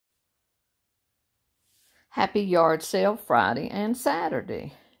Happy yard sale Friday and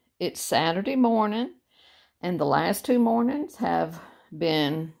Saturday. It's Saturday morning, and the last 2 mornings have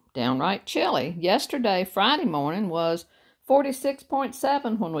been downright chilly. Yesterday, Friday morning, was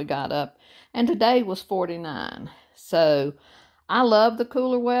 46.7 when we got up, and today was 49. So I love the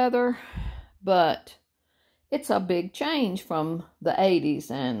cooler weather, but it's a big change from the 80s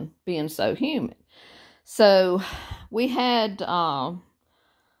and being so humid. So we had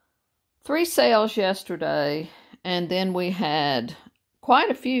 3 sales yesterday, and then we had quite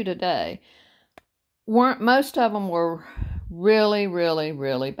a few today. Most of them were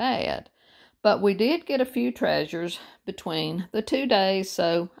really bad, but we did get a few treasures between the 2 days,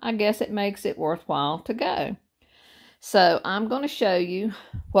 so I guess it makes it worthwhile to go. So I'm going to show you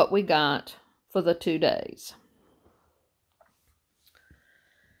what we got for the 2 days.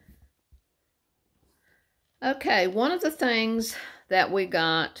 Okay, one of the things that we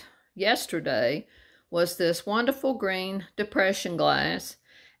got yesterday was this wonderful green depression glass,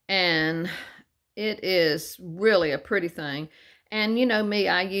 and it is really a pretty thing. And you know me,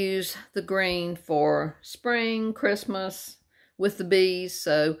 I use the green for spring, Christmas with the bees,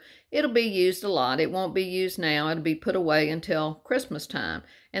 so it'll be used a lot. It won't be used now. It'll be put away until Christmas time.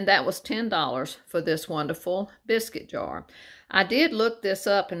 And that was $10 for this wonderful biscuit jar. I did look this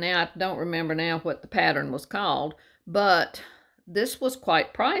up, and now I don't remember now what the pattern was called, but this was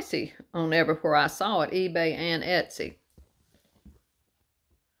quite pricey on everywhere I saw it, eBay and Etsy.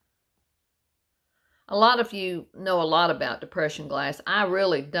 A lot of you know a lot about depression glass. I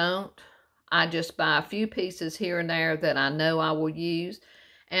really don't. I just buy a few pieces here and there that I know I will use.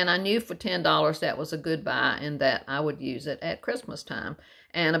 And I knew for $10 that was a good buy and that I would use it at Christmas time.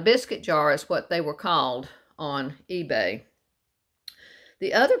 And a biscuit jar is what they were called on eBay.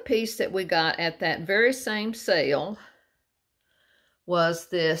 The other piece that we got at that very same sale was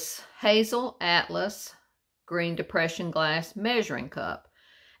this Hazel Atlas green depression glass measuring cup.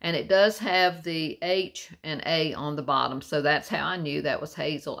 And it does have the H and A on the bottom, so that's how I knew that was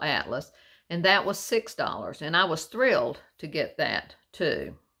Hazel Atlas. And that was $6, and I was thrilled to get that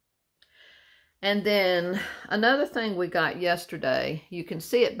too. And then another thing we got yesterday, you can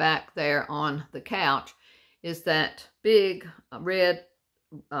see it back there on the couch, is that big red,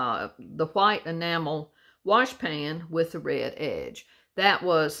 the white enamel wash pan with the red edge. That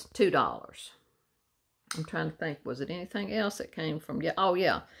was $2. I'm trying to think, was it anything else that came from, oh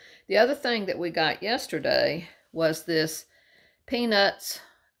yeah. The other thing that we got yesterday was this Peanuts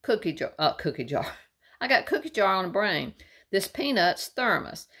cookie jar. I got cookie jar on the brain. This Peanuts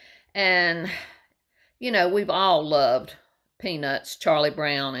thermos. And, you know, we've all loved Peanuts, Charlie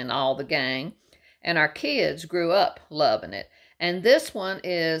Brown, and all the gang. And our kids grew up loving it. And this one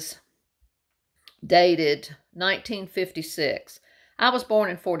is dated 1956. I was born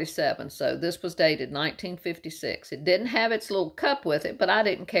in 47, so this was dated 1956. It didn't have its little cup with it, but I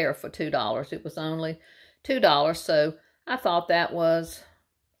didn't care for $2. It was only $2, so I thought that was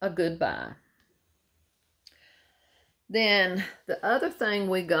a good buy. Then the other thing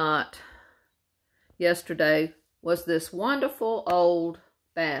we got yesterday was this wonderful old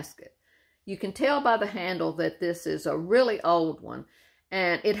basket. You can tell by the handle that this is a really old one,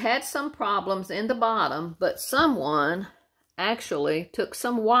 and it had some problems in the bottom, but someone actually took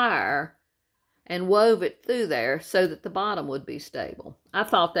some wire and wove it through there so that the bottom would be stable. I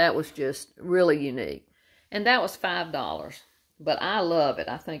thought that was just really unique. And that was $5. But I love it.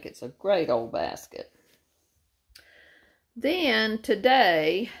 I think it's a great old basket. Then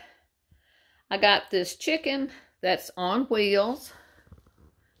today, I got this chicken that's on wheels.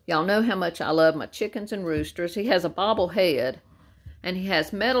 Y'all know how much I love my chickens and roosters. He has a bobble head, and he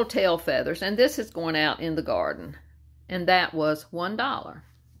has metal tail feathers, and this is going out in the garden. And that was $1.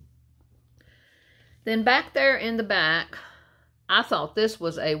 Then back there in the back, I thought this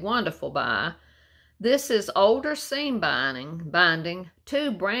was a wonderful buy. This is older seam binding,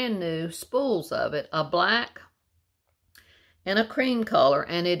 2 brand new spools of it, a black and a cream color,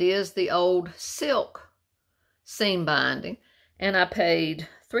 and it is the old silk seam binding. And I paid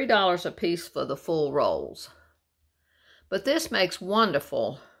 $3 a piece for the full rolls. But this makes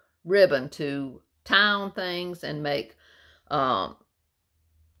wonderful ribbon to tie on things and make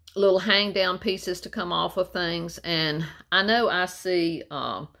little hang down pieces to come off of things. And I know I see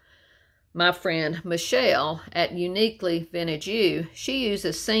my friend Michelle at Uniquely Vintage You, she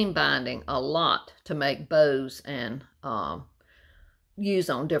uses seam binding a lot to make bows and use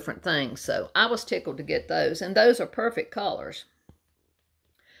on different things. So I was tickled to get those, and those are perfect colors.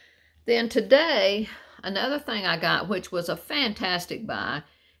 Then today, another thing I got, which was a fantastic buy,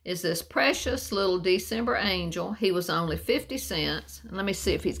 is this precious little December angel. He was only 50 cents. And let me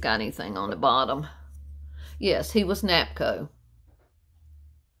see if he's got anything on the bottom. Yes, he was NAPCO.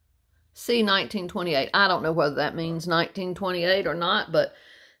 C 1928. I don't know whether that means 1928 or not, but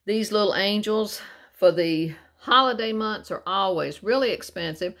these little angels for the holiday months are always really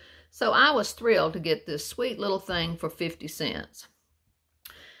expensive. So I was thrilled to get this sweet little thing for 50 cents.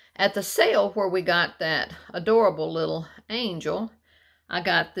 At the sale where we got that adorable little angel, I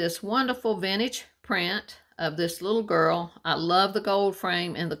got this wonderful vintage print of this little girl. I love the gold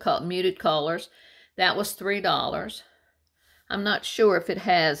frame and the muted colors. That was $3. I'm not sure if it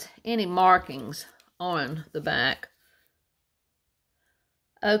has any markings on the back.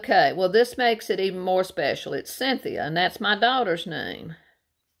 Okay, well, this makes it even more special. It's Cynthia, and that's my daughter's name.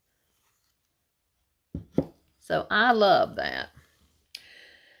 So I love that.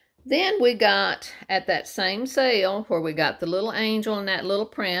 Then we got, at that same sale where we got the little angel and that little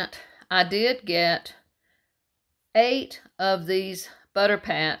print, I did get 8 of these butter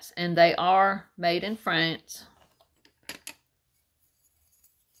pats, and they are made in France.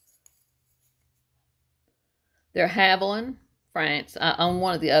 They're Haviland, France. On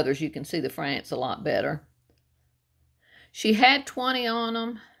one of the others, you can see the France a lot better. She had 20 on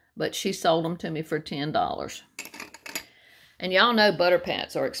them, but she sold them to me for $10. And y'all know butter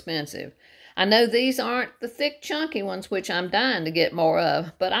pats are expensive. I know these aren't the thick, chunky ones, which I'm dying to get more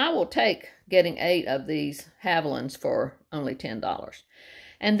of, but I will take getting 8 of these Havilands for only $10.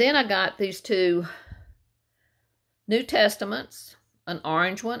 And then I got these 2 New Testaments, an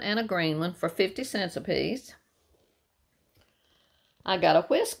orange one and a green one, for 50 cents a piece. I got a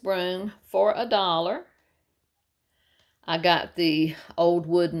whisk broom for $1. I got the old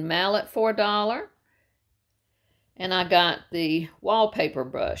wooden mallet for $1. And I got the wallpaper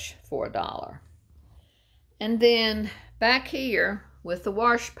brush for $1. And then back here with the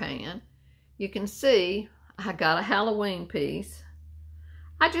wash pan, you can see I got a Halloween piece.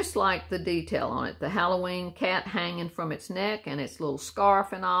 I just like the detail on it. The Halloween cat hanging from its neck and its little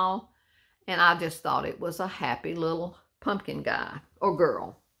scarf and all. And I just thought it was a happy little pumpkin guy or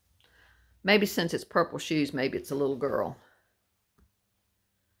girl. Maybe since it's purple shoes, maybe it's a little girl.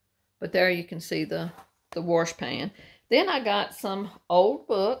 But there you can see the wash pan. Then I got some old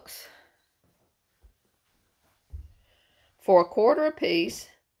books for $1 a piece.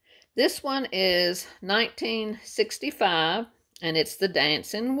 This one is 1965, and it's The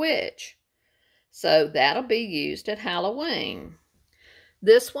Dancing Witch. So that'll be used at Halloween.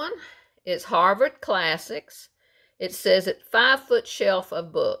 This one is Harvard Classics. It says it's 5-foot shelf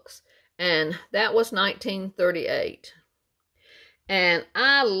of books, and that was 1938. And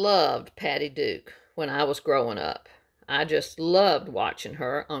I loved Patty Duke when I was growing up. I just loved watching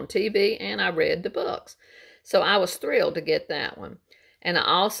her on TV, and I read the books. So I was thrilled to get that one. And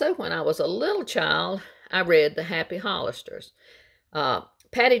also, when I was a little child, I read the Happy Hollisters.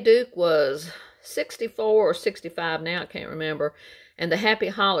 Patty Duke was 64 or 65 now, I can't remember. And the Happy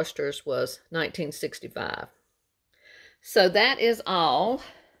Hollisters was 1965. So that is all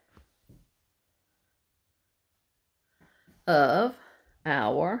of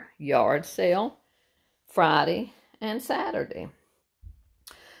our yard sale Friday and Saturday.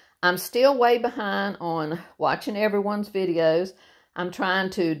 I'm still way behind on watching everyone's videos. I'm trying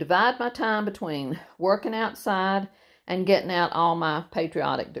to divide my time between working outside and getting out all my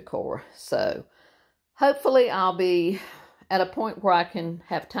patriotic decor. So hopefully I'll be at a point where I can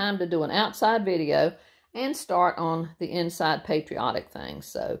have time to do an outside video and start on the inside patriotic things.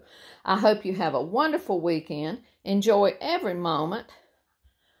 So I hope you have a wonderful weekend. Enjoy every moment.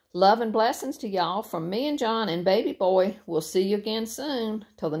 Love and blessings to y'all from me and John and baby boy. We'll see you again soon.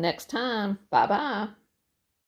 Till the next time. Bye-bye.